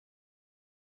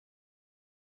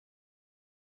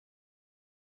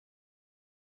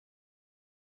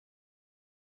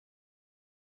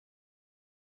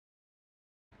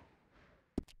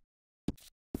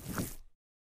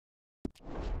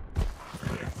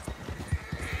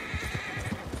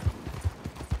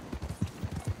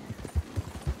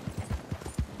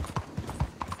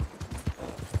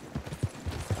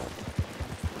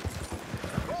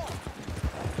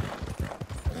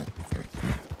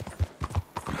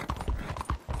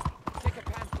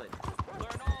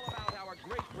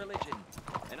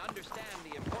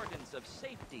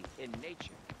safety in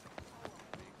nature.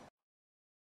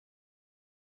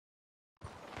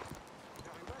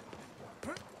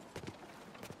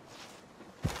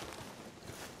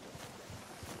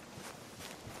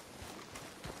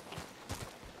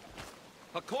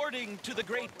 According to the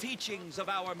great teachings of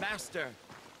our master,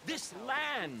 this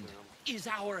land is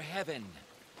our heaven,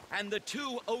 and the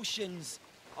two oceans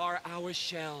are our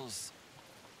shells.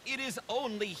 It is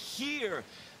only here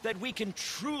that we can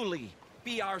truly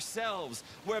be ourselves,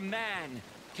 where man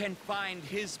can find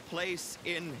his place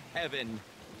in heaven.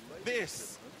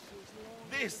 This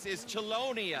is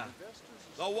Chelonia,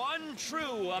 the one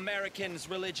true American's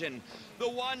religion, the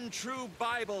one true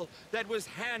Bible that was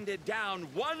handed down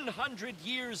 100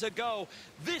 years ago,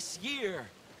 this year,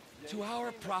 to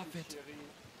our prophet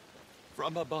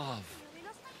from above.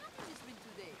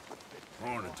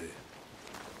 Hornady.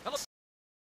 Hello.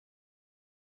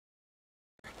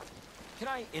 Can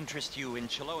I interest you in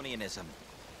Chelonianism?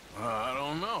 I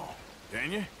don't know.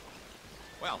 Can you?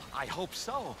 Well, I hope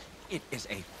so. It is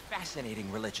a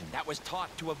fascinating religion that was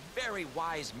taught to a very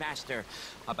wise master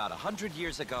about 100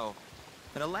 years ago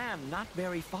in a land not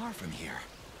very far from here.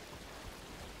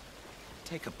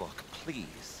 Take a book,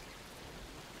 please.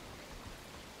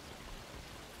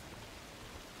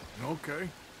 Okay.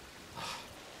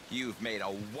 You've made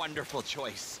a wonderful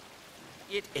choice.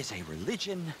 It is a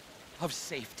religion of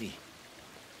safety.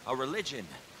 A religion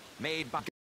made by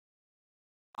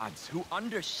gods who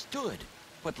understood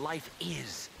what life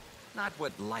is. Not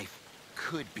what life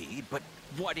could be, but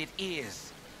what it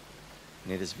is.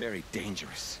 And it is very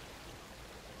dangerous.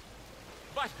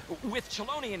 But with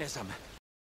Chelonianism,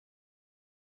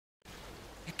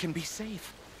 it can be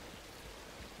safe.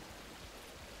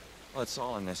 Well, it's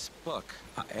all in this book.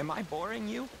 Am I boring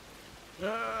you?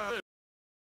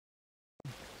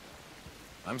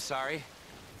 I'm sorry.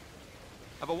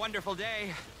 Have a wonderful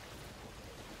day.